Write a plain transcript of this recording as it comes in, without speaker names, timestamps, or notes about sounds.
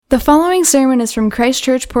The following sermon is from Christ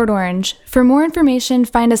Church, Port Orange. For more information,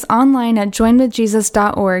 find us online at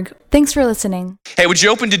joinwithjesus.org. Thanks for listening. Hey, would you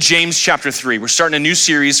open to James chapter 3? We're starting a new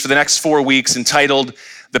series for the next 4 weeks entitled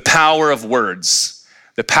The Power of Words.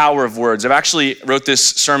 The Power of Words. I've actually wrote this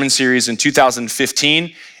sermon series in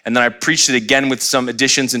 2015, and then I preached it again with some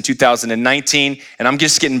additions in 2019, and I'm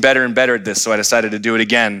just getting better and better at this, so I decided to do it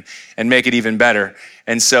again and make it even better.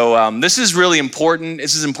 And so this is really important.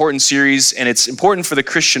 This is an important series, and it's important for the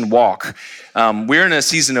Christian walk. We're in a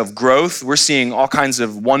season of growth. We're seeing all kinds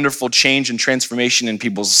of wonderful change and transformation in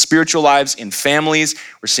people's spiritual lives, in families.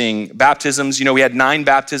 We're seeing baptisms. You know, we had 9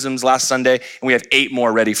 baptisms last Sunday, and we have 8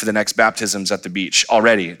 more ready for the next baptisms at the beach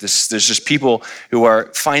already. There's just people who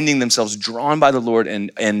are finding themselves drawn by the Lord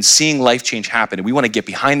and seeing life change happen. And we want to get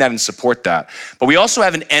behind that and support that. But we also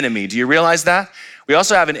have an enemy. Do you realize that? We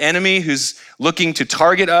also have an enemy who's looking to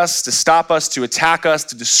target us, to stop us, to attack us,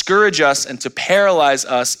 to discourage us, and to paralyze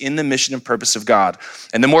us in the mission and purpose of God.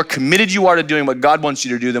 And the more committed you are to doing what God wants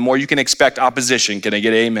you to do, the more you can expect opposition. Can I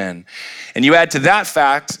get amen? And you add to that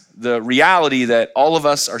fact the reality that all of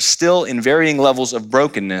us are still in varying levels of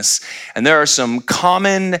brokenness, and there are some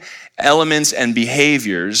common elements and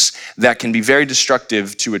behaviors that can be very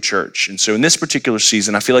destructive to a church. And so in this particular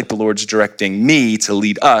season, I feel like the Lord's directing me to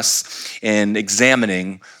lead us in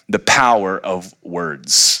examining the power of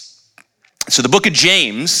words. So the book of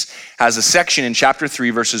James has a section in chapter 3,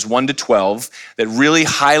 verses 1 to 12, that really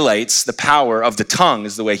highlights the power of the tongue,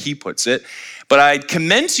 is the way he puts it. But I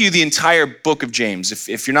commend to you the entire book of James.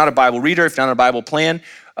 If you're not a Bible reader, if you're not on a Bible plan,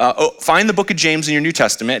 find the book of James in your New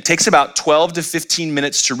Testament. It takes about 12 to 15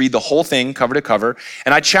 minutes to read the whole thing cover to cover.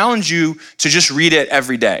 And I challenge you to just read it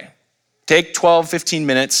every day. Take 12, 15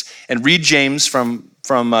 minutes and read James from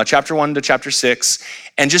chapter 1 to chapter 6,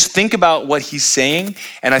 and just think about what he's saying.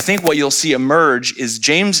 And I think what you'll see emerge is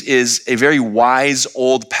James is a very wise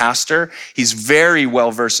old pastor. He's very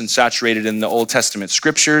well versed and saturated in the Old Testament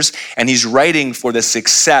scriptures, and he's writing for the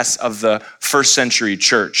success of the first century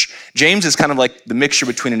church. James is kind of like the mixture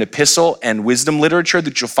between an epistle and wisdom literature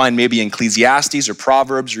that you'll find maybe in Ecclesiastes or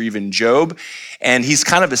Proverbs or even Job. And he's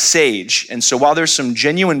kind of a sage. And so while there's some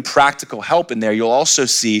genuine practical help in there, you'll also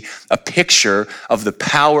see a picture of the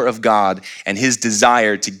power of God and his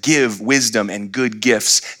desire to give wisdom and good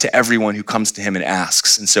gifts to everyone who comes to him and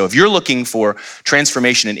asks. And so if you're looking for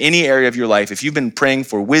transformation in any area of your life, if you've been praying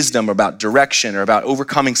for wisdom or about direction or about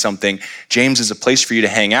overcoming something, James is a place for you to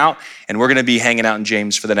hang out. And we're going to be hanging out in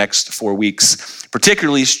James for the next 4 weeks,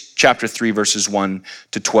 particularly chapter 3, verses 1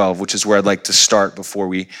 to 12, which is where I'd like to start before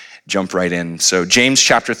we jump right in. So James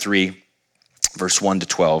chapter 3, verse 1 to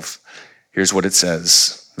 12. Here's what it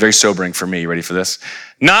says. Very sobering for me. Ready for this?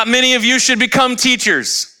 Not many of you should become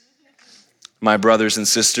teachers, my brothers and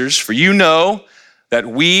sisters, for you know that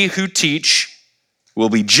we who teach will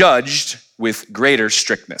be judged with greater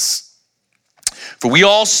strictness. For we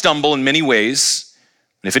all stumble in many ways,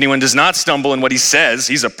 and if anyone does not stumble in what he says,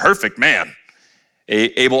 he's a perfect man,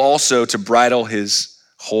 able also to bridle his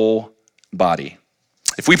whole body.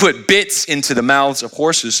 If we put bits into the mouths of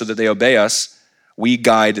horses so that they obey us, we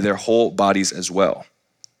guide their whole bodies as well.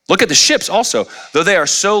 Look at the ships also. Though they are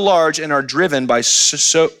so large and are driven by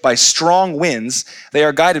strong winds, they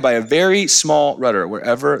are guided by a very small rudder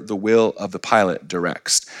wherever the will of the pilot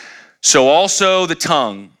directs. So also the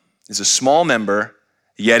tongue is a small member,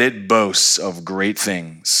 yet it boasts of great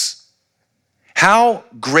things. How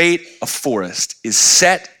great a forest is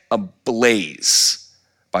set ablaze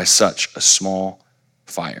by such a small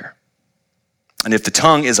fire. And if the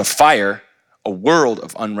tongue is a fire, a world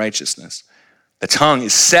of unrighteousness, the tongue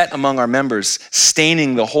is set among our members,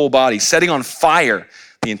 staining the whole body, setting on fire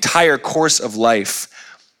the entire course of life,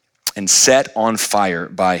 and set on fire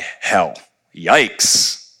by hell.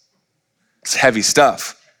 Yikes. It's heavy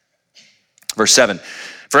stuff. Verse 7.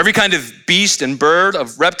 For every kind of beast and bird,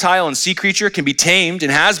 of reptile and sea creature can be tamed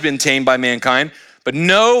and has been tamed by mankind, but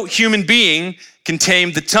no human being can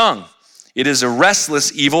tame the tongue. It is a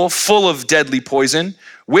restless evil, full of deadly poison.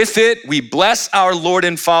 With it, we bless our Lord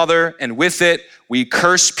and Father, and with it, we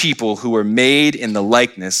curse people who were made in the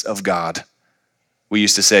likeness of God. We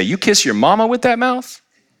used to say, you kiss your mama with that mouth?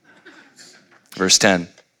 Verse 10.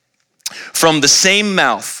 From the same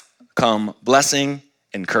mouth come blessing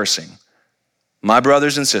and cursing. My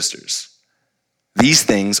brothers and sisters, these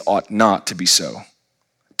things ought not to be so.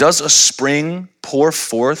 Does a spring pour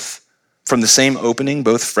forth from the same opening,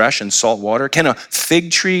 both fresh and salt water? Can a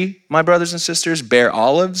fig tree, my brothers and sisters, bear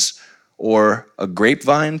olives, or a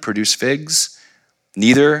grapevine produce figs?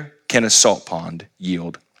 Neither can a salt pond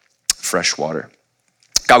yield fresh water.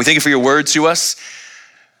 God, we thank you for your word to us.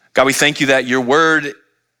 God, we thank you that your word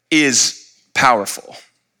is powerful.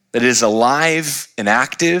 that it is alive and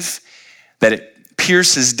active, that it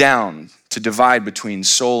pierces down to divide between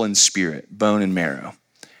soul and spirit, bone and marrow.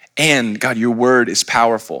 And God, your word is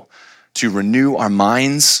powerful to renew our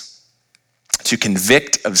minds, to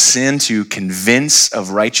convict of sin, to convince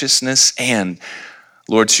of righteousness, and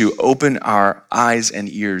Lord, to open our eyes and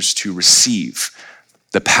ears to receive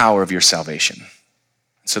the power of your salvation.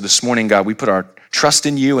 So this morning, God, we put our trust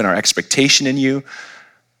in you and our expectation in you.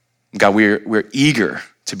 God, we're eager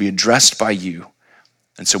to be addressed by you.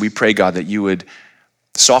 And so we pray, God, that you would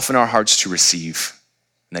soften our hearts to receive,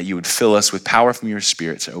 and that you would fill us with power from your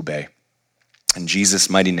Spirit to obey. In Jesus'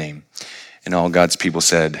 mighty name. And all God's people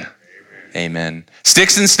said, amen.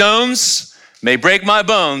 Sticks and stones may break my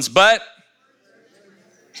bones, but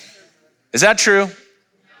is that true?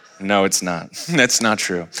 No, it's not. That's not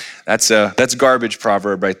true. That's garbage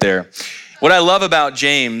proverb right there. What I love about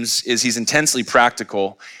James is he's intensely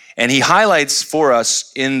practical, and he highlights for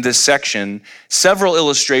us in this section several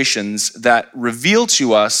illustrations that reveal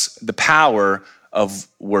to us the power of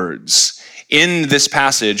words. In this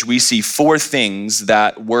passage, we see 4 things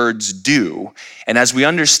that words do. And as we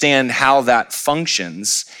understand how that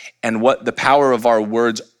functions and what the power of our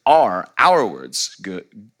words are, our words,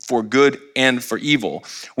 for good and for evil,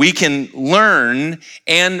 we can learn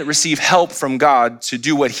and receive help from God to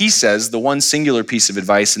do what he says, the one singular piece of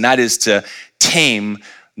advice, and that is to tame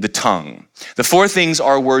the tongue. The 4 things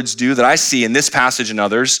our words do that I see in this passage and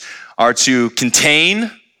others are to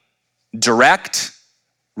contain, direct,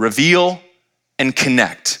 reveal, and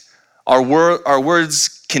connect. Our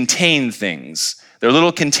words contain things. They're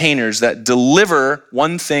little containers that deliver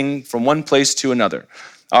one thing from one place to another.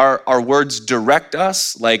 Our words direct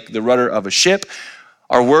us like the rudder of a ship.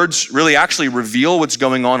 Our words really actually reveal what's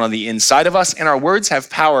going on the inside of us, and our words have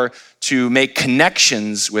power to make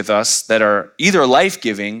connections with us that are either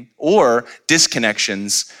life-giving or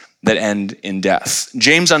disconnections that end in death.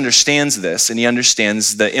 James understands this, and he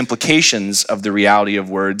understands the implications of the reality of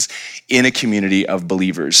words in a community of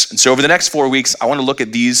believers. And so over the next 4 weeks, I want to look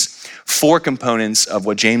at these 4 components of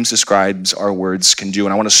what James describes our words can do.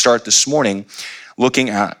 And I want to start this morning looking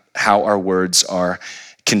at how our words are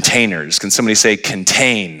containers. Can somebody say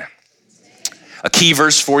contain? A key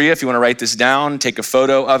verse for you if you want to write this down, take a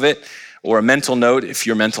photo of it, or a mental note if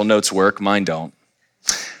your mental notes work. Mine don't.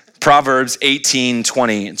 Proverbs 18,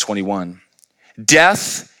 20, and 21.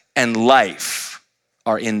 Death and life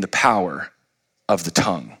are in the power of the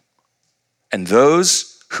tongue, and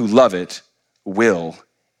those who love it will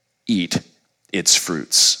eat its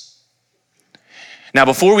fruits. Now,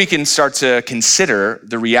 before we can start to consider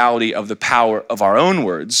the reality of the power of our own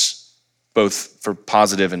words, both for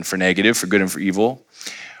positive and for negative, for good and for evil,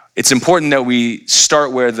 it's important that we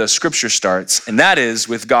start where the scripture starts, and that is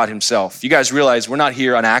with God himself. You guys realize we're not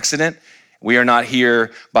here on accident. We are not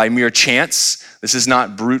here by mere chance. This is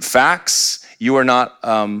not brute facts. You are not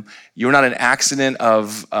an accident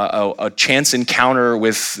of a chance encounter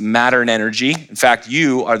with matter and energy. In fact,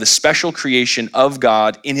 you are the special creation of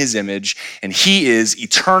God in his image, and he is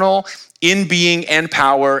eternal in being and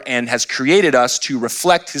power and has created us to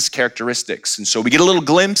reflect his characteristics. And so we get a little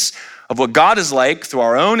glimpse of what God is like through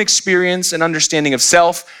our own experience and understanding of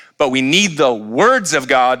self, but we need the words of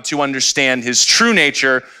God to understand his true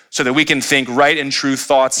nature so that we can think right and true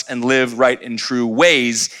thoughts and live right and true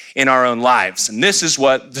ways in our own lives. And this is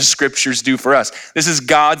what the scriptures do for us. This is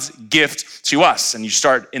God's gift to us. And you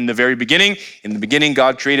start in the very beginning. In the beginning,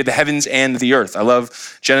 God created the heavens and the earth. I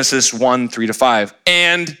love Genesis 1, 3-5.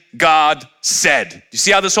 And God said. You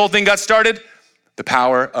see how this whole thing got started? The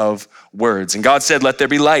power of words. And God said, let there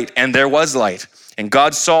be light. And there was light. And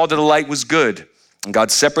God saw that the light was good. And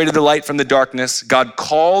God separated the light from the darkness. God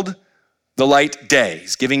called the light day.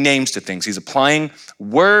 He's giving names to things. He's applying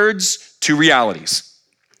words to realities.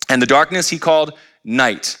 And the darkness he called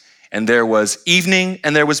night. And there was evening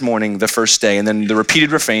and there was morning the first day. And then the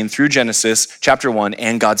repeated refrain through Genesis chapter 1,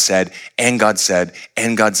 and God said, and God said,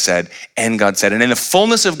 and God said, and God said. And in the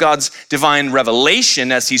fullness of God's divine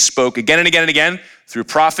revelation, as he spoke again and again and again, through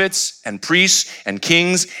prophets and priests and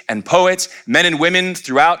kings and poets, men and women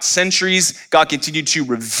throughout centuries, God continued to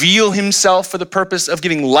reveal himself for the purpose of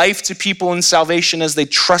giving life to people in salvation as they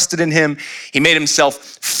trusted in him. He made himself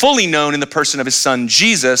fully known in the person of his son,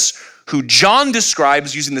 Jesus, who John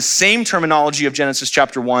describes using the same terminology of Genesis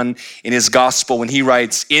chapter 1 in his gospel when he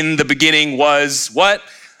writes, in the beginning was what?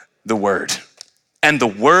 The Word. And the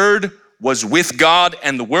Word was with God,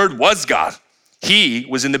 and the Word was God. He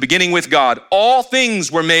was in the beginning with God. All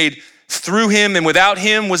things were made through him, and without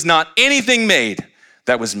him was not anything made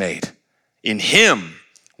that was made. In him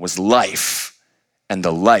was life, and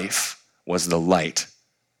the life was the light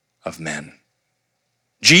of men.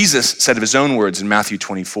 Jesus said of his own words in Matthew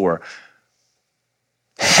 24,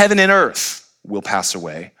 heaven and earth will pass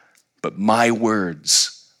away, but my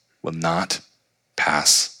words will not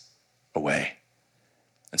pass away.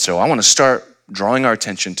 And so I want to start drawing our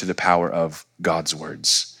attention to the power of God's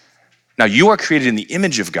words. Now, you are created in the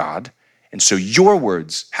image of God, and so your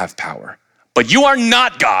words have power. But you are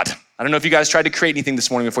not God. I don't know if you guys tried to create anything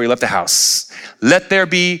this morning before you left the house. Let there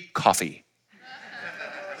be coffee.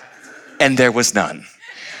 And there was none.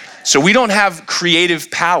 So we don't have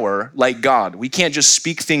creative power like God. We can't just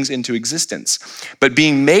speak things into existence. But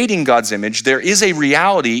being made in God's image, there is a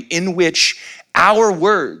reality in which our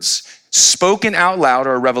words, spoken out loud,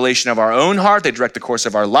 are a revelation of our own heart. They direct the course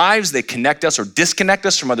of our lives. They connect us or disconnect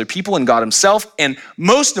us from other people and God himself. And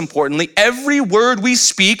most importantly, every word we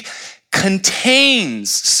speak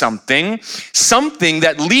contains something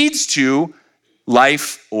that leads to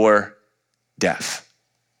life or death.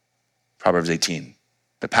 Proverbs 18,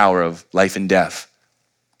 the power of life and death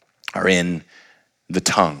are in the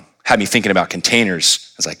tongue. Had me thinking about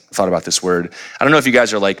containers as I thought about this word. I don't know if you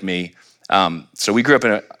guys are like me. So we grew up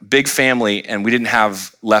in a big family and we didn't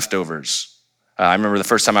have leftovers. I remember the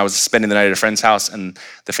first time I was spending the night at a friend's house and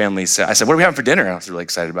the family said, I said, what are we having for dinner? I was really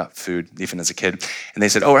excited about food, even as a kid. And they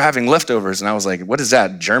said, oh, we're having leftovers. And I was like, what is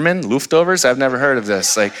that, German? Leftovers? I've never heard of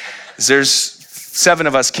this. Like, there's 7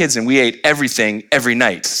 of us kids and we ate everything every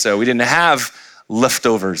night. So we didn't have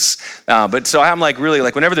leftovers. But so I'm like, really,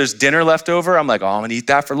 like whenever there's dinner left over, I'm like, oh, I'm gonna eat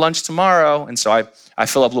that for lunch tomorrow. And so I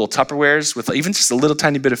fill up little Tupperwares with even just a little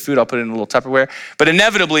tiny bit of food. I'll put it in a little Tupperware. But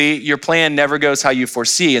inevitably, your plan never goes how you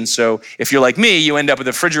foresee. And so if you're like me, you end up with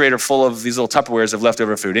a refrigerator full of these little Tupperwares of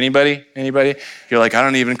leftover food. Anybody? You're like, I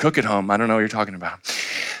don't even cook at home. I don't know what you're talking about.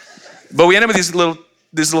 But we end up with these little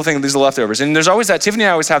leftovers. And there's always that, Tiffany and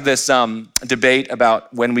I always have this debate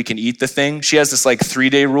about when we can eat the thing. She has this like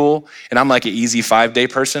 3-day rule, and I'm like an easy 5-day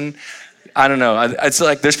person. I don't know. It's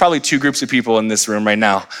like there's probably 2 groups of people in this room right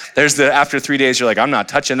now. There's the after 3 days, you're like, I'm not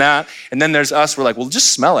touching that. And then there's us, we're like, well,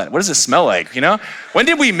 just smell it. What does it smell like, you know? When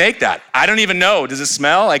did we make that? I don't even know. Does it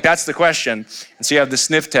smell? Like, that's the question. And so you have the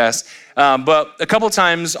sniff test. But a couple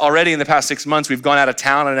times already in the past 6 months, we've gone out of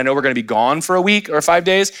town and I know we're gonna be gone for a week or 5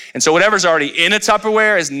 days. And so whatever's already in a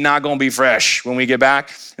Tupperware is not gonna be fresh when we get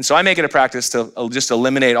back. And so I make it a practice to just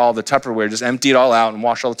eliminate all the Tupperware, just empty it all out and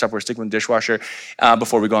wash all the Tupperware, stick it in the dishwasher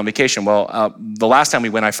before we go on vacation. Well, the last time we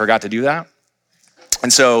went, I forgot to do that.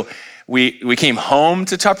 And so we came home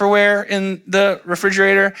to Tupperware in the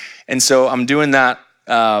refrigerator. And so I'm doing that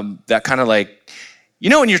kind of like, you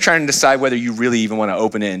know when you're trying to decide whether you really even want to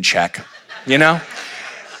open it and check, you know?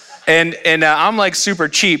 And I'm like super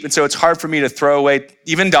cheap, and so it's hard for me to throw away,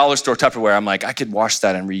 even dollar store Tupperware. I'm like, I could wash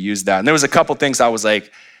that and reuse that. And there was a couple things I was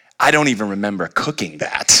like, I don't even remember cooking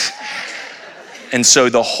that. And so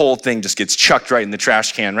the whole thing just gets chucked right in the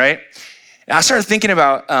trash can, right? And I started thinking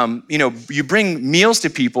about, you bring meals to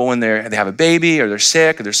people when they have a baby or they're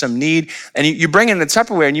sick or there's some need, and you bring in the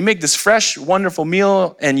Tupperware and you make this fresh, wonderful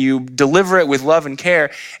meal and you deliver it with love and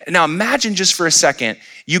care. Now imagine just for a second,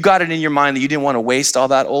 you got it in your mind that you didn't want to waste all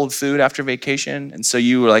that old food after vacation, and so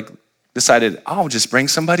you like decided, I'll just bring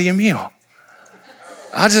somebody a meal.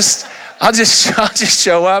 I'll just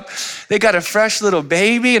show up. They got a fresh little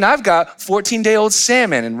baby and I've got 14-day-old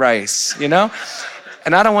salmon and rice, you know?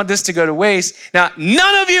 And I don't want this to go to waste. Now,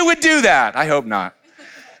 none of you would do that. I hope not.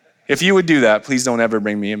 If you would do that, please don't ever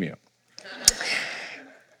bring me a meal.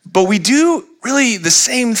 But we do really the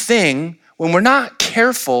same thing when we're not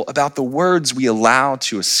careful about the words we allow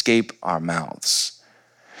to escape our mouths.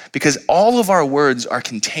 Because all of our words are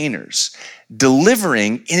containers,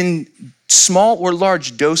 delivering in small or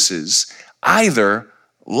large doses either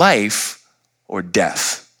life or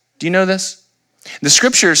death. Do you know this? The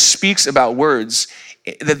scripture speaks about words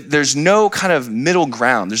that there's no kind of middle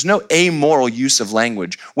ground. There's no amoral use of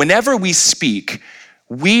language. Whenever we speak,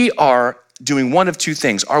 we are doing one of 2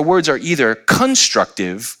 things. Our words are either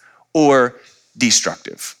constructive or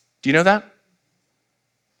destructive. Do you know that?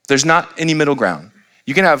 There's not any middle ground.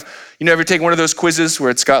 You can have, ever take one of those quizzes where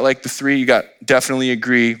it's got like the 3, you got definitely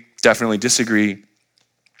agree, definitely disagree,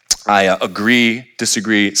 I agree,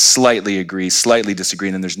 disagree, slightly disagree,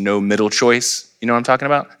 and then there's no middle choice. You know what I'm talking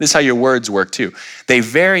about? This is how your words work too. They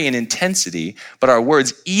vary in intensity, but our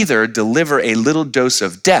words either deliver a little dose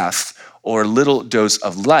of death or a little dose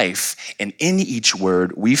of life, and in each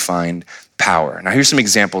word we find power. Now here's some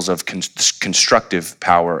examples of constructive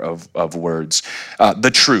power of words.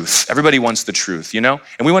 The truth. Everybody wants the truth, you know?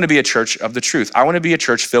 And we want to be a church of the truth. I want to be a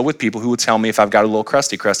church filled with people who will tell me if I've got a little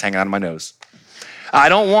crusty crust hanging out of my nose. I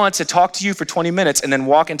don't want to talk to you for 20 minutes and then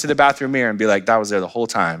walk into the bathroom mirror and be like, that was there the whole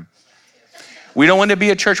time. We don't want to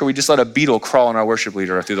be a church where we just let a beetle crawl on our worship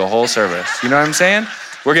leader through the whole service. You know what I'm saying?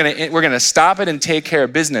 We're gonna stop it and take care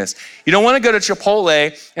of business. You don't want to go to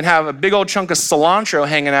Chipotle and have a big old chunk of cilantro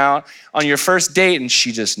hanging out on your first date and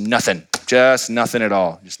she just nothing at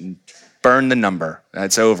all. Just burn the number.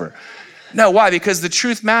 That's over. No, why? Because the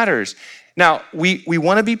truth matters. Now, we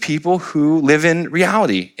want to be people who live in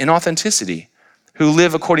reality, in authenticity, who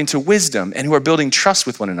live according to wisdom and who are building trust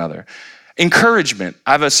with one another. Encouragement.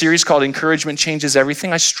 I have a series called Encouragement Changes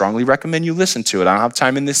Everything. I strongly recommend you listen to it. I don't have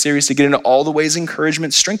time in this series to get into all the ways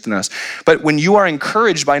encouragement strengthens us. But when you are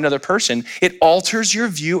encouraged by another person, it alters your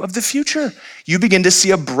view of the future. You begin to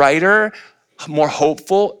see a brighter, more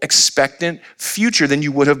hopeful, expectant future than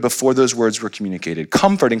you would have before those words were communicated.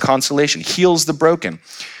 Comfort and consolation heals the broken.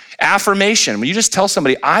 Affirmation. When you just tell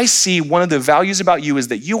somebody, I see one of the values about you is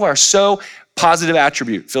that you are so positive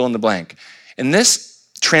attribute, fill in the blank. And this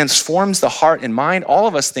transforms the heart and mind. All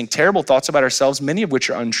of us think terrible thoughts about ourselves, many of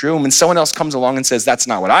which are untrue. And when someone else comes along and says, that's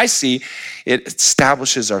not what I see, it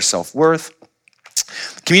establishes our self-worth.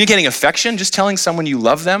 Communicating affection, just telling someone you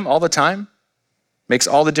love them all the time, makes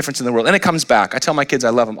all the difference in the world. And it comes back. I tell my kids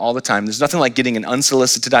I love them all the time. There's nothing like getting an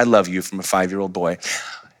unsolicited I love you from a 5-year-old boy.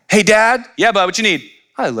 Hey, Dad. Yeah, bud, what you need?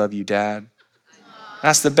 I love you, Dad.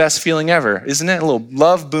 That's the best feeling ever, isn't it? A little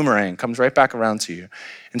love boomerang comes right back around to you.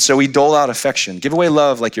 And so we dole out affection. Give away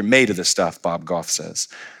love like you're made of this stuff, Bob Goff says.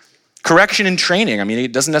 Correction and training. I mean,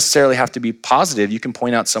 it doesn't necessarily have to be positive. You can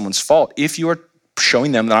point out someone's fault if you are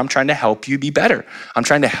showing them that I'm trying to help you be better. I'm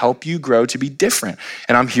trying to help you grow to be different.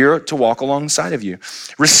 And I'm here to walk alongside of you.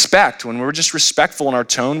 Respect. When we're just respectful in our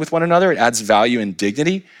tone with one another, it adds value and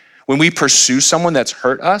dignity. When we pursue someone that's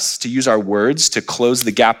hurt us, to use our words to close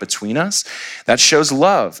the gap between us, that shows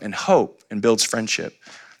love and hope and builds friendship.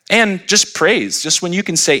 And just praise, just when you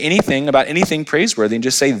can say anything about anything praiseworthy and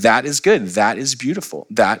just say, that is good, that is beautiful,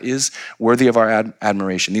 that is worthy of our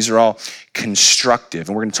admiration. These are all constructive,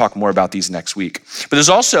 and we're gonna talk more about these next week. But there's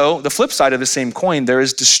also the flip side of the same coin. There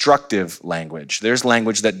is destructive language. There's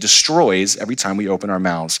language that destroys every time we open our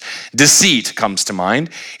mouths. Deceit comes to mind.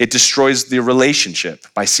 It destroys the relationship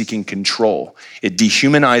by seeking control. It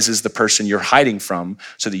dehumanizes the person you're hiding from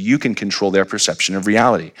so that you can control their perception of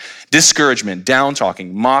reality. Discouragement,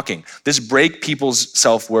 down-talking, mocking. This break people's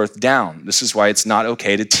self-worth down. This is why it's not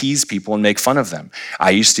okay to tease people and make fun of them. I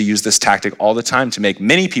used to use this tactic all the time to make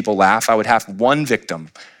many people laugh. I would have one victim,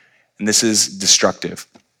 and this is destructive.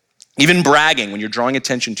 Even bragging, when you're drawing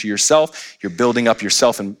attention to yourself, you're building up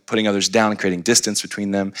yourself and putting others down and creating distance between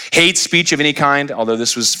them. Hate speech of any kind, although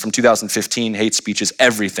this was from 2015, hate speech is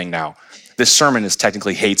everything now. This sermon is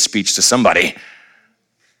technically hate speech to somebody.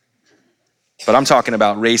 But I'm talking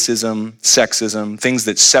about racism, sexism, things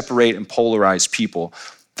that separate and polarize people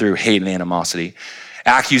through hate and animosity.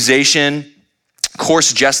 Accusation,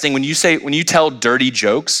 coarse jesting. When you tell dirty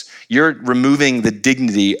jokes, you're removing the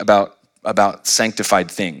dignity about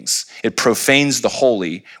sanctified things. It profanes the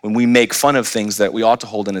holy when we make fun of things that we ought to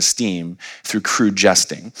hold in esteem through crude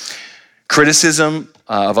jesting. Criticism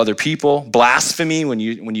of other people, blasphemy, when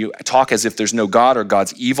you talk as if there's no God or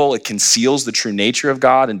God's evil, it conceals the true nature of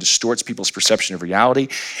God and distorts people's perception of reality.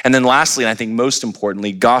 And then lastly, and I think most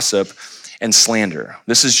importantly, gossip and slander.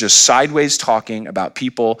 This is just sideways talking about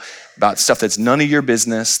people, about stuff that's none of your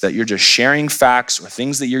business, that you're just sharing facts or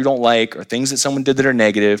things that you don't like or things that someone did that are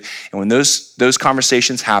negative. And when those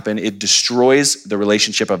conversations happen, it destroys the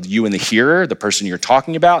relationship of you and the hearer, the person you're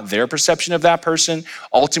talking about, their perception of that person,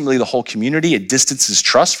 ultimately the whole community. It distances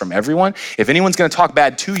trust from everyone. If anyone's gonna talk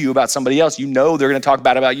bad to you about somebody else, you know they're gonna talk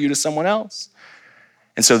bad about you to someone else.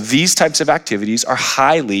 And so these types of activities are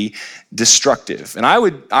highly destructive. And I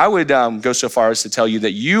would go so far as to tell you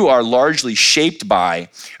that you are largely shaped by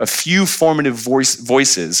a few formative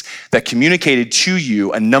voices that communicated to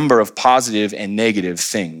you a number of positive and negative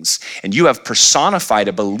things. And you have personified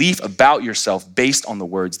a belief about yourself based on the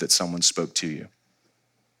words that someone spoke to you.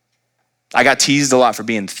 I got teased a lot for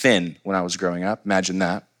being thin when I was growing up. Imagine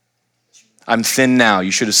that. I'm thin now.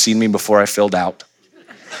 You should have seen me before I filled out.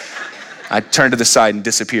 I'd turn to the side and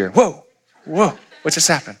disappear. Whoa, what just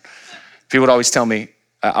happened? People would always tell me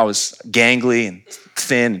I was gangly and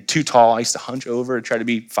thin and too tall. I used to hunch over and try to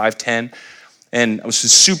be 5'10". And I was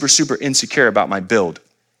just super, super insecure about my build.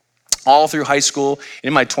 All through high school,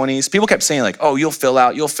 in my 20s, people kept saying like, oh, you'll fill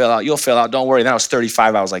out, don't worry. And then I was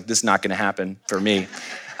 35, I was like, this is not gonna happen for me.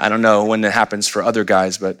 I don't know when it happens for other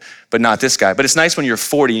guys, but not this guy. But it's nice when you're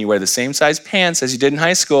 40 and you wear the same size pants as you did in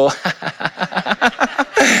high school.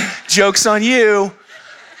 Joke's on you.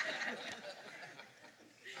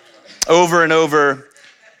 Over and over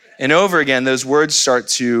and over again, those words start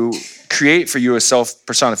to create for you a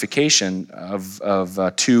self-personification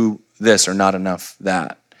of two this or not enough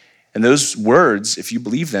that. And those words, if you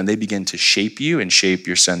believe them, they begin to shape you and shape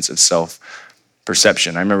your sense of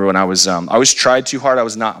self-perception. I remember when I was tried too hard.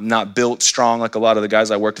 I'm not built strong like a lot of the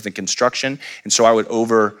guys I worked with in construction. And so I would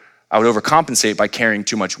overcompensate by carrying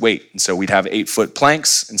too much weight. And so we'd have 8-foot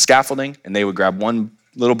planks and scaffolding, and they would grab one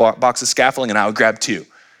little box of scaffolding, and I would grab 2.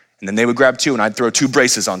 And then they would grab 2, and I'd throw 2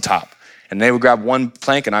 braces on top. And they would grab 1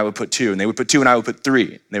 plank, and I would put 2. And they would put 2, and I would put 3.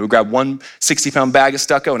 And they would grab 1 60-pound bag of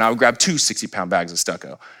stucco, and I would grab 2 60-pound bags of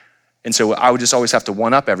stucco. And so I would just always have to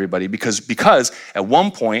one-up everybody because at one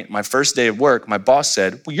point, my first day of work, my boss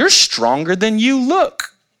said, well, you're stronger than you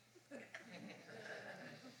look.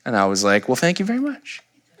 And I was like, well, thank you very much.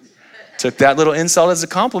 Took that little insult as a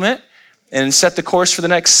compliment and set the course for the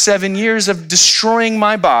next 7 years of destroying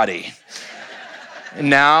my body. And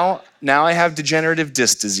now I have degenerative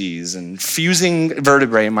disc disease and fusing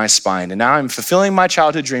vertebrae in my spine. And now I'm fulfilling my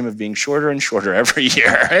childhood dream of being shorter and shorter every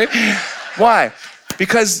year. Right? Why?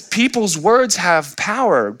 Because people's words have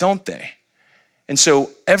power, don't they? And so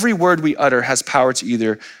every word we utter has power to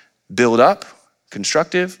either build up,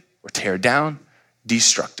 constructive, or tear down,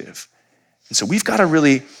 destructive. And so we've got to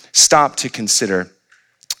really stop to consider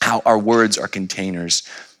how our words are containers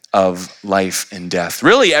of life and death.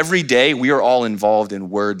 Really, every day we are all involved in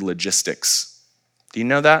word logistics. Do you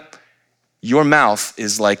know that? Your mouth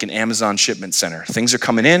is like an Amazon shipment center. Things are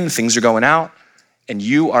coming in, things are going out, and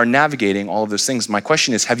you are navigating all of those things. My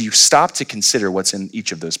question is, have you stopped to consider what's in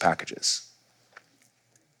each of those packages?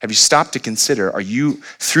 Have you stopped to consider, are you,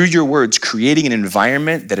 through your words, creating an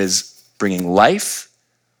environment that is bringing life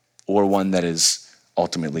or one that is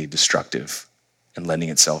ultimately destructive and lending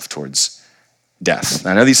itself towards death?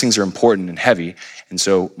 Now, I know these things are important and heavy, and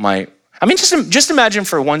so just imagine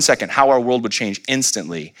for 1 second how our world would change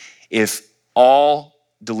instantly if all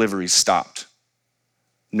deliveries stopped.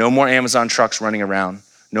 No more Amazon trucks running around,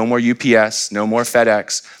 no more UPS, no more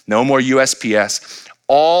FedEx, no more USPS.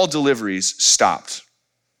 All deliveries stopped.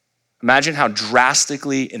 Imagine how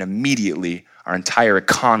drastically and immediately our entire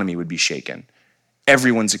economy would be shaken.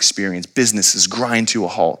 Everyone's experience, businesses grind to a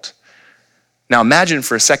halt. Now imagine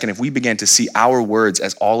for a second if we began to see our words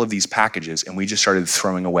as all of these packages and we just started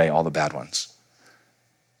throwing away all the bad ones.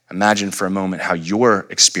 Imagine for a moment how your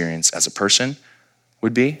experience as a person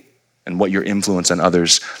would be and what your influence on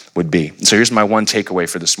others would be. And so here's my one takeaway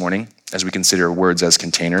for this morning as we consider words as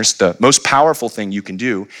containers. The most powerful thing you can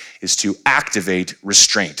do is to activate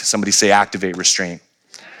restraint. Somebody say activate restraint.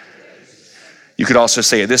 You could also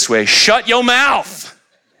say it this way, shut your mouth.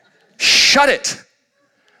 Shut it.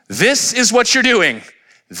 This is what you're doing.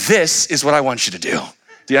 This is what I want you to do.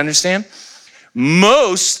 Do you understand?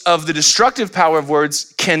 Most of the destructive power of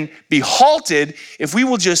words can be halted if we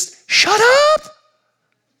will just shut up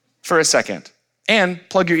for a second and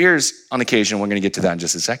plug your ears on occasion. We're going to get to that in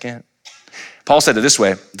just a second. Paul said it this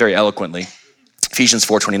way, very eloquently, Ephesians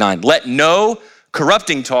 4:29, let no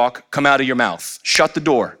corrupting talk come out of your mouth. Shut the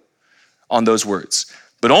door on those words,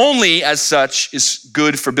 but only as such is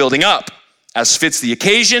good for building up, as fits the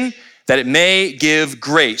occasion, that it may give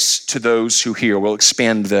grace to those who hear. We'll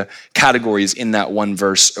expand the categories in that one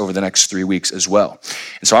verse over the next 3 weeks as well.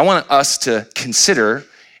 And so I want us to consider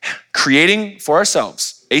creating for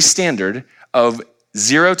ourselves a standard of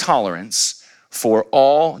zero tolerance for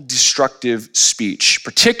all destructive speech,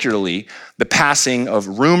 particularly the passing of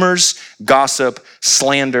rumors, gossip,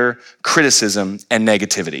 slander, criticism, and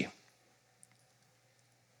negativity.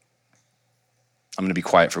 I'm gonna be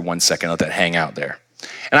quiet for 1 second, let that hang out there.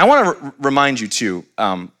 And I wanna remind you too,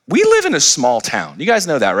 we live in a small town. You guys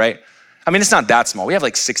know that, right? I mean, it's not that small. We have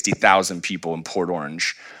like 60,000 people in Port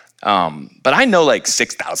Orange, but I know like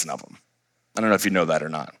 6,000 of them. I don't know if you know that or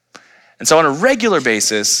not. And so on a regular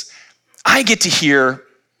basis, I get to hear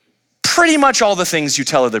pretty much all the things you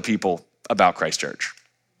tell other people about Christ Church.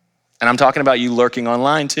 And I'm talking about you lurking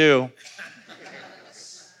online too.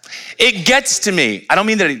 It gets to me. I don't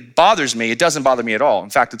mean that it bothers me. It doesn't bother me at all. In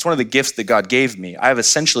fact, it's one of the gifts that God gave me. I have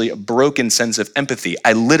essentially a broken sense of empathy.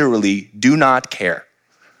 I literally do not care.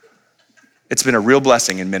 It's been a real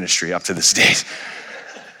blessing in ministry up to this date.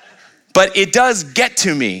 But it does get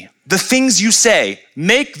to me. The things you say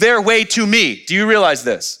make their way to me. Do you realize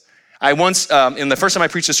this? I once, in the first time I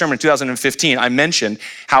preached a sermon in 2015, I mentioned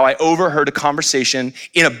how I overheard a conversation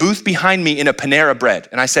in a booth behind me in a Panera Bread.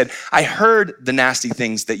 And I said, I heard the nasty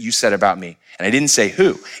things that you said about me. And I didn't say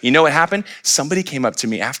who. You know what happened? Somebody came up to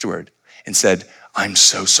me afterward and said, I'm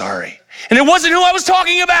so sorry. And it wasn't who I was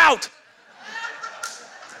talking about.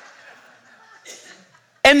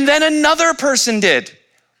 And then another person did.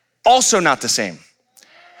 Also not the same.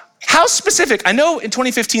 How specific? I know in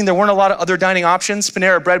 2015, there weren't a lot of other dining options.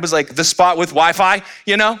 Panera Bread was like the spot with Wi-Fi,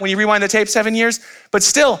 when you rewind the tape 7 years. But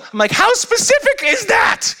still, I'm like, how specific is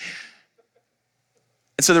that?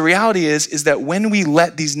 And so the reality is that when we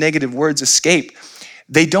let these negative words escape,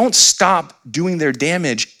 they don't stop doing their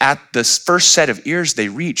damage at the first set of ears they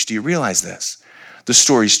reach. Do you realize this? The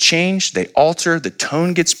stories change, they alter, the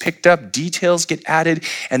tone gets picked up, details get added,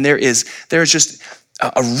 and there is just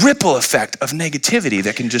a ripple effect of negativity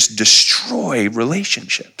that can just destroy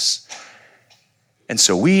relationships. And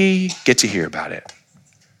so we get to hear about it.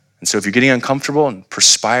 And so if you're getting uncomfortable and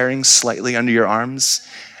perspiring slightly under your arms,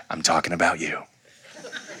 I'm talking about you.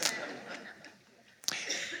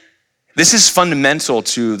 This is fundamental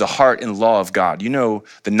to the heart and law of God. The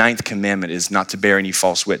 9th commandment is not to bear any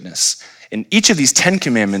false witness. And each of these 10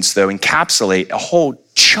 commandments, though, encapsulate a whole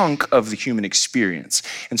chunk of the human experience.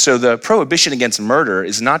 And so the prohibition against murder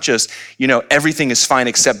is not just, everything is fine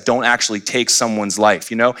except don't actually take someone's life.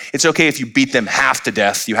 It's okay if you beat them half to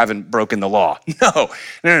death, you haven't broken the law.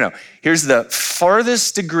 No. Here's the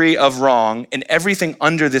farthest degree of wrong, and everything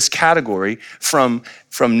under this category from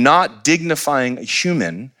not dignifying a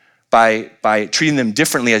human by treating them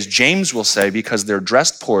differently, as James will say, because they're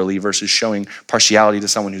dressed poorly versus showing partiality to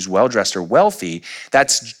someone who's well-dressed or wealthy.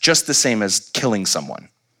 That's just the same as killing someone,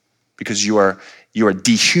 because you are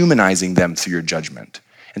dehumanizing them through your judgment.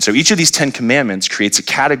 And so each of these 10 commandments creates a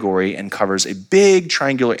category and covers a big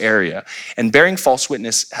triangular area. And bearing false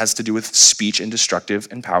witness has to do with speech and destructive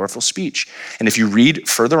and powerful speech. And if you read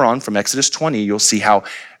further on from Exodus 20, you'll see how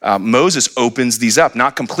Moses opens these up,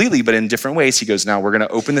 not completely, but in different ways. He goes, now we're going to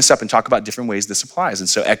open this up and talk about different ways this applies. And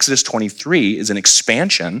so Exodus 23 is an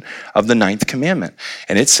expansion of the 9th commandment.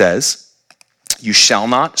 And it says, you shall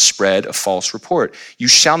not spread a false report. You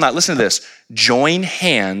shall not, listen to this, join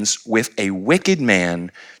hands with a wicked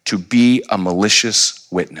man to be a malicious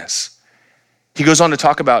witness. He goes on to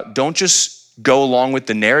talk about, don't just go along with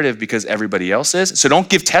the narrative because everybody else is. So don't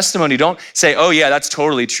give testimony. Don't say, oh yeah, that's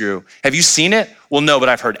totally true. Have you seen it? Well, no, but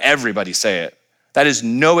I've heard everybody say it. That is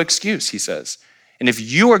no excuse, he says. And if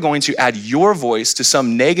you are going to add your voice to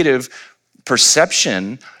some negative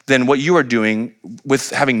perception, then what you are doing with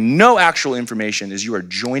having no actual information is you are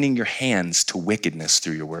joining your hands to wickedness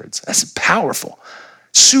through your words. That's powerful.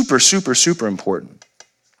 Super, super, super important.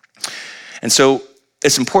 And so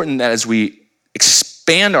it's important that as we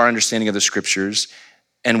expand our understanding of the scriptures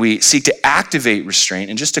and we seek to activate restraint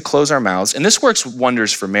and just to close our mouths, and this works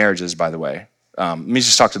wonders for marriages, by the way. Let me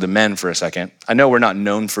just talk to the men for a second. I know we're not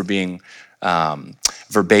known for being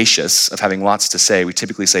verbacious, of having lots to say. We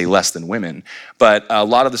typically say less than women, but a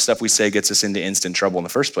lot of the stuff we say gets us into instant trouble in the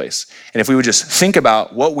first place. And if we would just think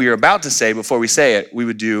about what we are about to say before we say it, we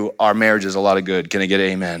would do our marriages a lot of good. Can I get an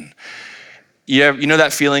amen? You know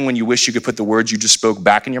that feeling when you wish you could put the words you just spoke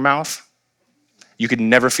back in your mouth? You could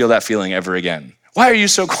never feel that feeling ever again. Why are you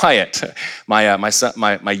so quiet? My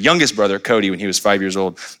youngest brother, Cody, when he was 5 years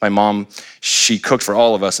old, my mom, she cooked for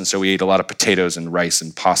all of us, and so we ate a lot of potatoes and rice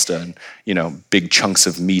and pasta and big chunks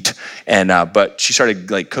of meat. And but she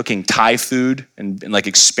started cooking Thai food and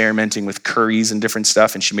experimenting with curries and different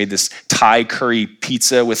stuff. And she made this Thai curry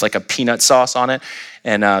pizza with a peanut sauce on it.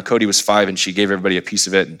 And Cody was 5, and she gave everybody a piece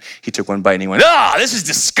of it. And he took one bite, and he went, this is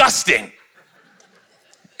disgusting.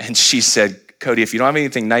 And she said, Cody, if you don't have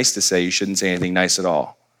anything nice to say, you shouldn't say anything nice at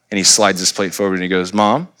all. And he slides his plate forward and he goes,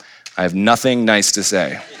 Mom, I have nothing nice to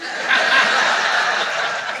say.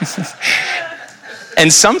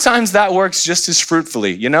 And sometimes that works just as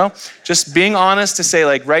fruitfully, just being honest to say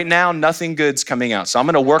right now, nothing good's coming out. So I'm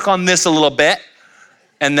going to work on this a little bit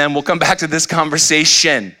and then we'll come back to this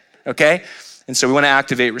conversation. Okay. And so we want to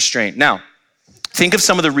activate restraint. Now, think of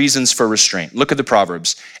some of the reasons for restraint. Look at the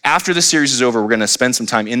Proverbs. After the series is over, we're going to spend some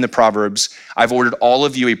time in the Proverbs. I've ordered all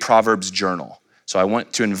of you a Proverbs journal. So I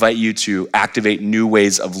want to invite you to activate new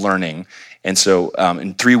ways of learning. And so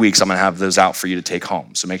in 3 weeks, I'm going to have those out for you to take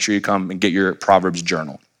home. So make sure you come and get your Proverbs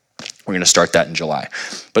journal. We're going to start that in July.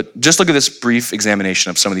 But just look at this brief examination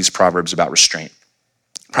of some of these Proverbs about restraint.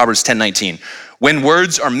 Proverbs 10:19. When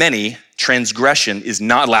words are many, transgression is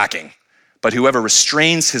not lacking, but whoever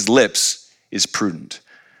restrains his lips is prudent.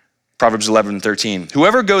 Proverbs 11:13.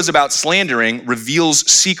 Whoever goes about slandering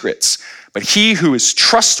reveals secrets, but he who is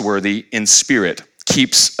trustworthy in spirit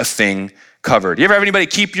keeps a thing covered. You ever have anybody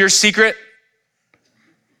keep your secret?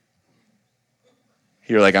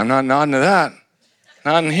 You're like, I'm not nodding to that.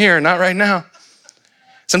 Not in here, not right now.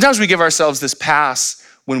 Sometimes we give ourselves this pass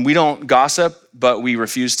when we don't gossip, but we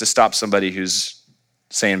refuse to stop somebody who's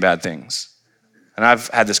saying bad things. And I've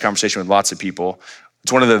had this conversation with lots of people.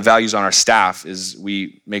 It's one of the values on our staff is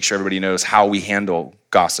we make sure everybody knows how we handle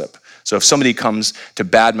gossip. So if somebody comes to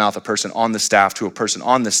badmouth a person on the staff to a person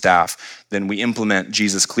on the staff, then we implement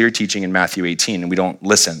Jesus' clear teaching in Matthew 18 and we don't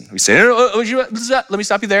listen. We say, let me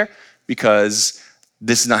stop you there, because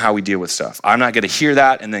this is not how we deal with stuff. I'm not going to hear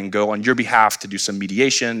that and then go on your behalf to do some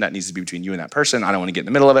mediation that needs to be between you and that person. I don't want to get in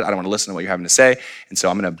the middle of it. I don't want to listen to what you're having to say. And so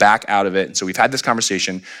I'm going to back out of it. And so we've had this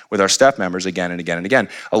conversation with our staff members again and again and again.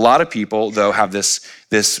 A lot of people, though, have this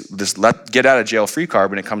get out of jail free card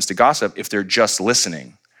when it comes to gossip if they're just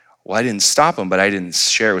listening. Well, I didn't stop them, but I didn't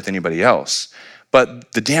share it with anybody else.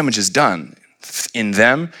 But the damage is done in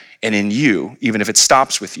them and in you, even if it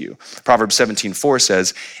stops with you. Proverbs 17:4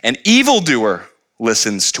 says, an evildoer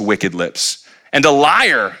listens to wicked lips, and a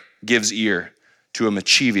liar gives ear to a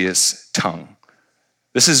mischievous tongue.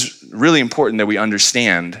 This is really important that we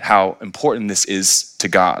understand how important this is to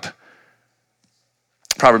God.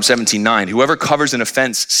 Proverbs 17:9, whoever covers an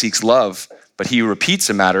offense seeks love, but he who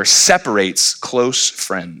repeats a matter separates close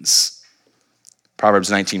friends.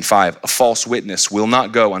 Proverbs 19:5, a false witness will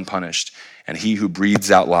not go unpunished, and he who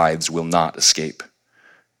breathes out lies will not escape.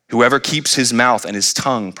 Whoever keeps his mouth and his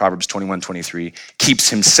tongue, Proverbs 21:23, keeps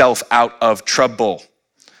himself out of trouble.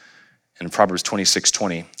 And Proverbs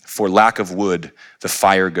 26:20, for lack of wood, the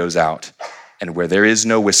fire goes out, and where there is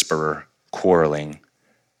no whisperer, quarreling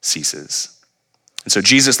ceases. And so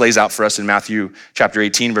Jesus lays out for us in Matthew chapter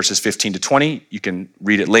 18, verses 15 to 20. You can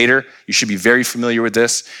read it later. You should be very familiar with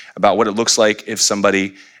this, about what it looks like if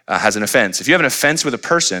somebody has an offense. If you have an offense with a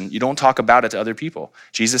person, you don't talk about it to other people.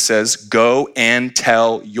 Jesus says, go and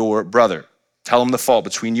tell your brother. Tell him the fault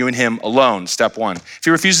between you and him alone, step one. If he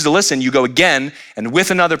refuses to listen, you go again and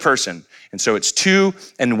with another person. And so it's to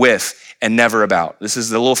and with and never about. This is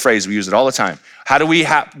the little phrase, we use it all the time. How do we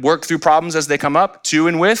work through problems as they come up? To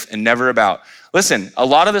and with and never about. Listen, a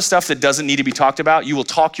lot of the stuff that doesn't need to be talked about, you will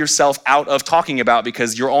talk yourself out of talking about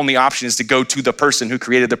because your only option is to go to the person who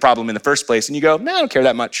created the problem in the first place. And you go, no, I don't care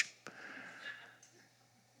that much.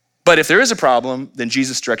 But if there is a problem, then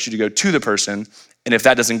Jesus directs you to go to the person. And if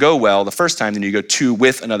that doesn't go well the first time, then you go to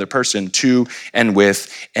with another person, to and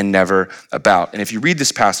with and never about. And if you read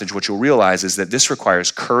this passage, what you'll realize is that this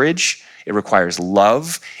requires courage, it requires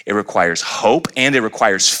love, it requires hope, and it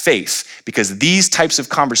requires faith, because these types of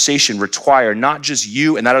conversation require not just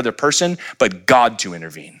you and that other person, but God to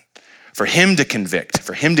intervene. For him to convict,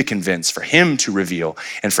 for him to convince, for him to reveal,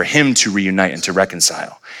 and for him to reunite and to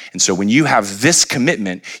reconcile. And so when you have this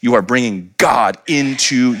commitment, you are bringing God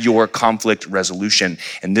into your conflict resolution.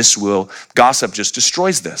 And gossip just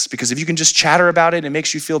destroys this, because if you can just chatter about it and it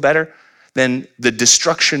makes you feel better, then the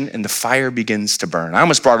destruction and the fire begins to burn. I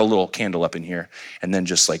almost brought a little candle up in here and then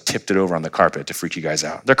just tipped it over on the carpet to freak you guys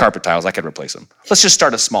out. They're carpet tiles, I could replace them. Let's just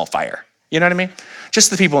start a small fire. You know what I mean?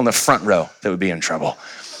 Just the people in the front row that would be in trouble.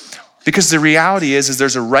 Because the reality is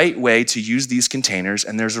there's a right way to use these containers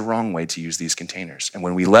and there's a wrong way to use these containers. And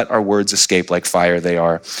when we let our words escape like fire, they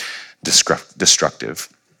are destructive.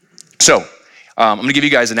 So I'm gonna give you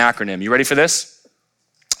guys an acronym. You ready for this?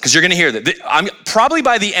 Because you're gonna hear that. Probably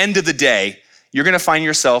by the end of the day, you're gonna find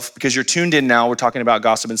yourself, because you're tuned in now, we're talking about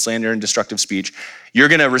gossip and slander and destructive speech, you're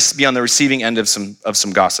gonna be on the receiving end of some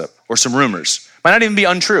gossip or some rumors. Might not even be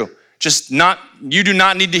untrue. You do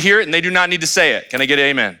not need to hear it and they do not need to say it. Can I get an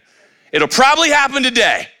amen? It'll probably happen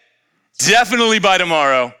today, definitely by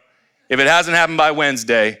tomorrow. If it hasn't happened by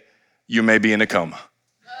Wednesday, you may be in a coma,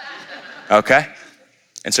 okay?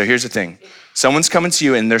 And so here's the thing. Someone's coming to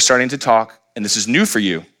you and they're starting to talk, and this is new for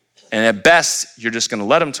you. And at best, you're just gonna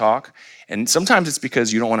let them talk. And sometimes it's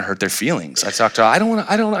because you don't wanna hurt their feelings. I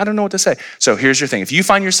don't know what to say. So here's your thing. If you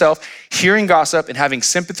find yourself hearing gossip and having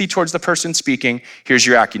sympathy towards the person speaking, here's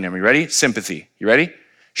your acronym. You ready? Sympathy. You ready?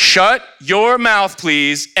 Shut your mouth,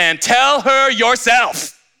 please, and tell her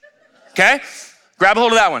yourself. Okay? Grab a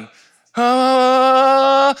hold of that one.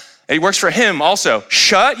 It works for him also.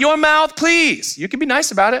 Shut your mouth, please. You can be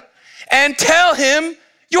nice about it. And tell him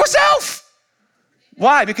yourself.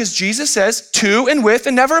 Why? Because Jesus says to and with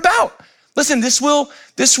and never about. Listen, this will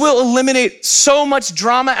eliminate so much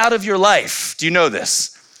drama out of your life. Do you know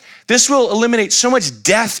this? This will eliminate so much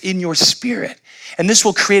death in your spirit. And this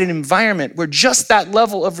will create an environment where just that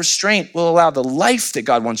level of restraint will allow the life that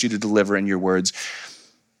God wants you to deliver in your words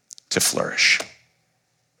to flourish.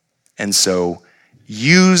 And so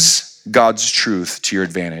use God's truth to your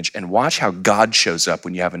advantage and watch how God shows up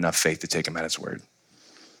when you have enough faith to take him at his word.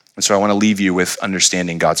 And so I want to leave you with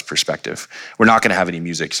understanding God's perspective. We're not going to have any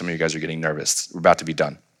music. Some of you guys are getting nervous. We're about to be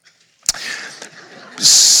done.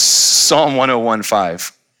 Psalm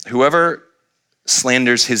 101:5. Whoever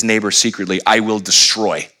slanders his neighbor secretly, I will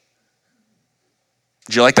destroy.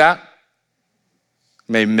 Did you like that?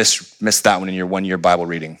 Maybe miss that one in your 1-year Bible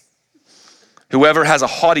reading. Whoever has a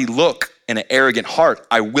haughty look and an arrogant heart,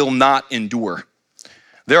 I will not endure.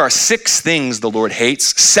 There are 6 things the Lord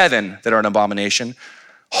hates, 7 that are an abomination: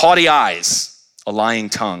 haughty eyes, a lying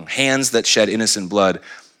tongue, hands that shed innocent blood,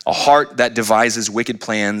 a heart that devises wicked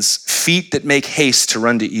plans, feet that make haste to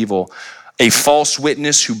run to evil, a false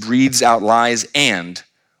witness who breathes out lies, and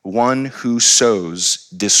one who sows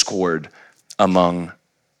discord among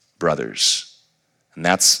brothers. And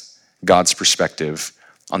that's God's perspective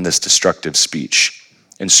on this destructive speech.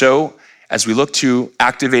 And so, as we look to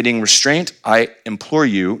activating restraint, I implore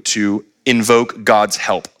you to invoke God's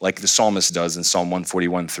help, like the psalmist does in Psalm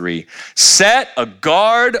 141:3. Set a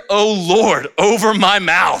guard, O Lord, over my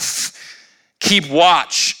mouth. Keep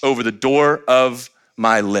watch over the door of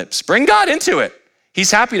my lips. Bring God into it.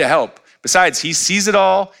 He's happy to help. Besides, he sees it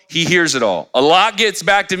all, he hears it all. A lot gets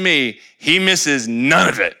back to me, he misses none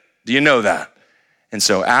of it. Do you know that? And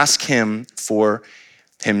so ask him for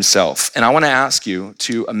himself. And I want to ask you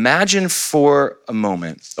to imagine for a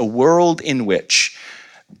moment a world in which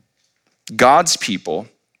God's people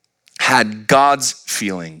had God's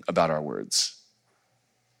feeling about our words.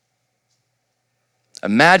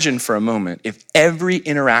 Imagine for a moment if every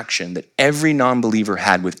interaction that every non-believer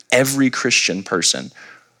had with every Christian person,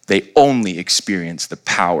 they only experienced the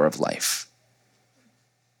power of life.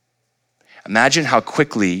 Imagine how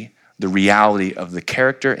quickly the reality of the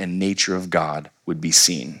character and nature of God would be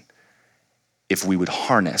seen if we would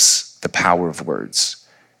harness the power of words,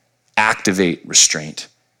 activate restraint,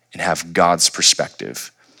 and have God's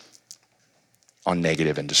perspective on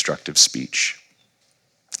negative and destructive speech.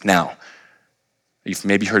 Now, you've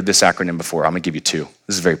maybe heard this acronym before. I'm gonna give you 2.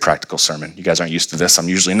 This is a very practical sermon. You guys aren't used to this. I'm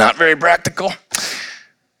usually not very practical.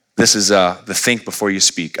 This is the think before you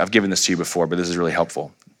speak. I've given this to you before, but this is really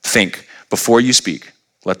helpful. Think before you speak.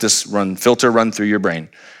 Let this filter run through your brain.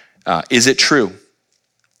 Is it true?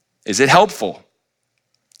 Is it helpful?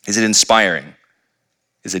 Is it inspiring?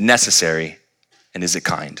 Is it necessary? And is it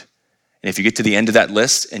kind? And if you get to the end of that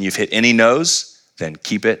list and you've hit any no's, then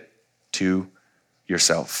keep it to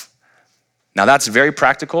yourself. Now that's very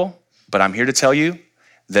practical, but I'm here to tell you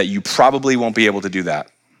that you probably won't be able to do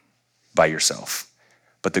that by yourself.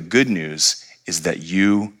 But the good news is that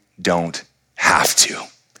you don't have to.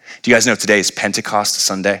 Do you guys know today is Pentecost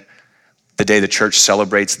Sunday? The day the church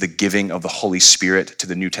celebrates the giving of the Holy Spirit to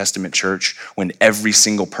the New Testament church, when every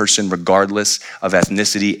single person, regardless of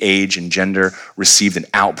ethnicity, age, and gender, received an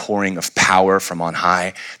outpouring of power from on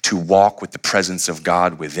high to walk with the presence of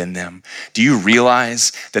God within them. Do you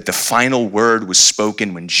realize that the final word was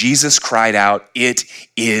spoken when Jesus cried out, "It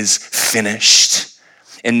is finished"?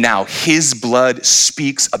 And now his blood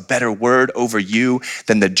speaks a better word over you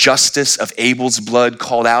than the justice of Abel's blood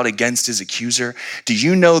called out against his accuser. Do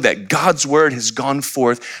you know that God's word has gone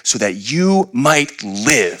forth so that you might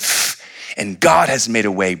live? And God has made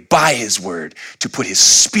a way by his word to put his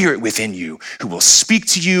spirit within you, who will speak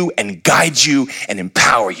to you and guide you and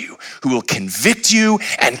empower you, who will convict you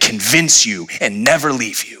and convince you and never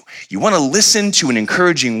leave you. You want to listen to an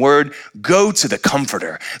encouraging word? Go to the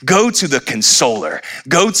comforter, go to the consoler,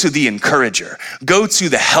 go to the encourager, go to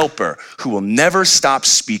the helper who will never stop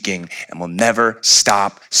speaking and will never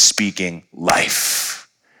stop speaking life.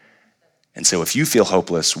 And so if you feel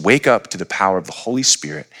hopeless, wake up to the power of the Holy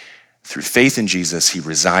Spirit. Through faith in Jesus, he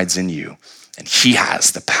resides in you, and he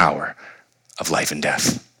has the power of life and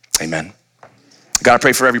death. Amen. God, I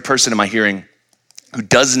pray for every person in my hearing who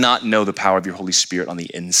does not know the power of your Holy Spirit on the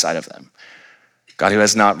inside of them. God, who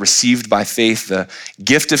has not received by faith the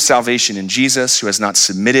gift of salvation in Jesus, who has not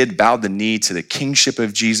submitted, bowed the knee to the kingship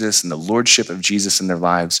of Jesus and the lordship of Jesus in their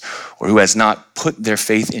lives, or who has not put their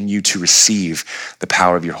faith in you to receive the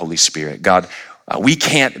power of your Holy Spirit. God, we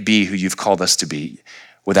can't be who you've called us to be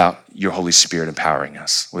without your Holy Spirit empowering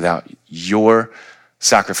us, without your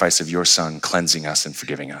sacrifice of your Son cleansing us and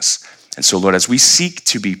forgiving us. And so, Lord, as we seek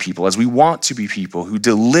to be people, as we want to be people who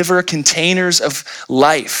deliver containers of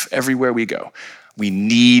life everywhere we go, we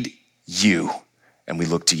need you, and we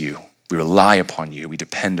look to you. We rely upon you. We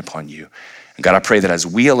depend upon you. And God, I pray that as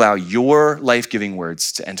we allow your life-giving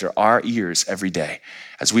words to enter our ears every day,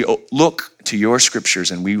 as we look to your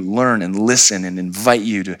scriptures and we learn and listen and invite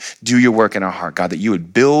you to do your work in our heart, God, that you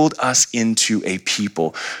would build us into a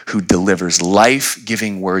people who delivers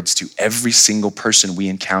life-giving words to every single person we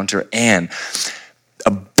encounter and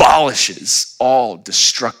abolishes all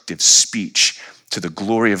destructive speech to the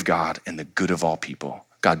glory of God and the good of all people.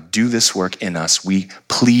 God, do this work in us. We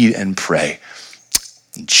plead and pray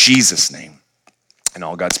in Jesus' name. And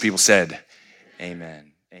all God's people said, amen.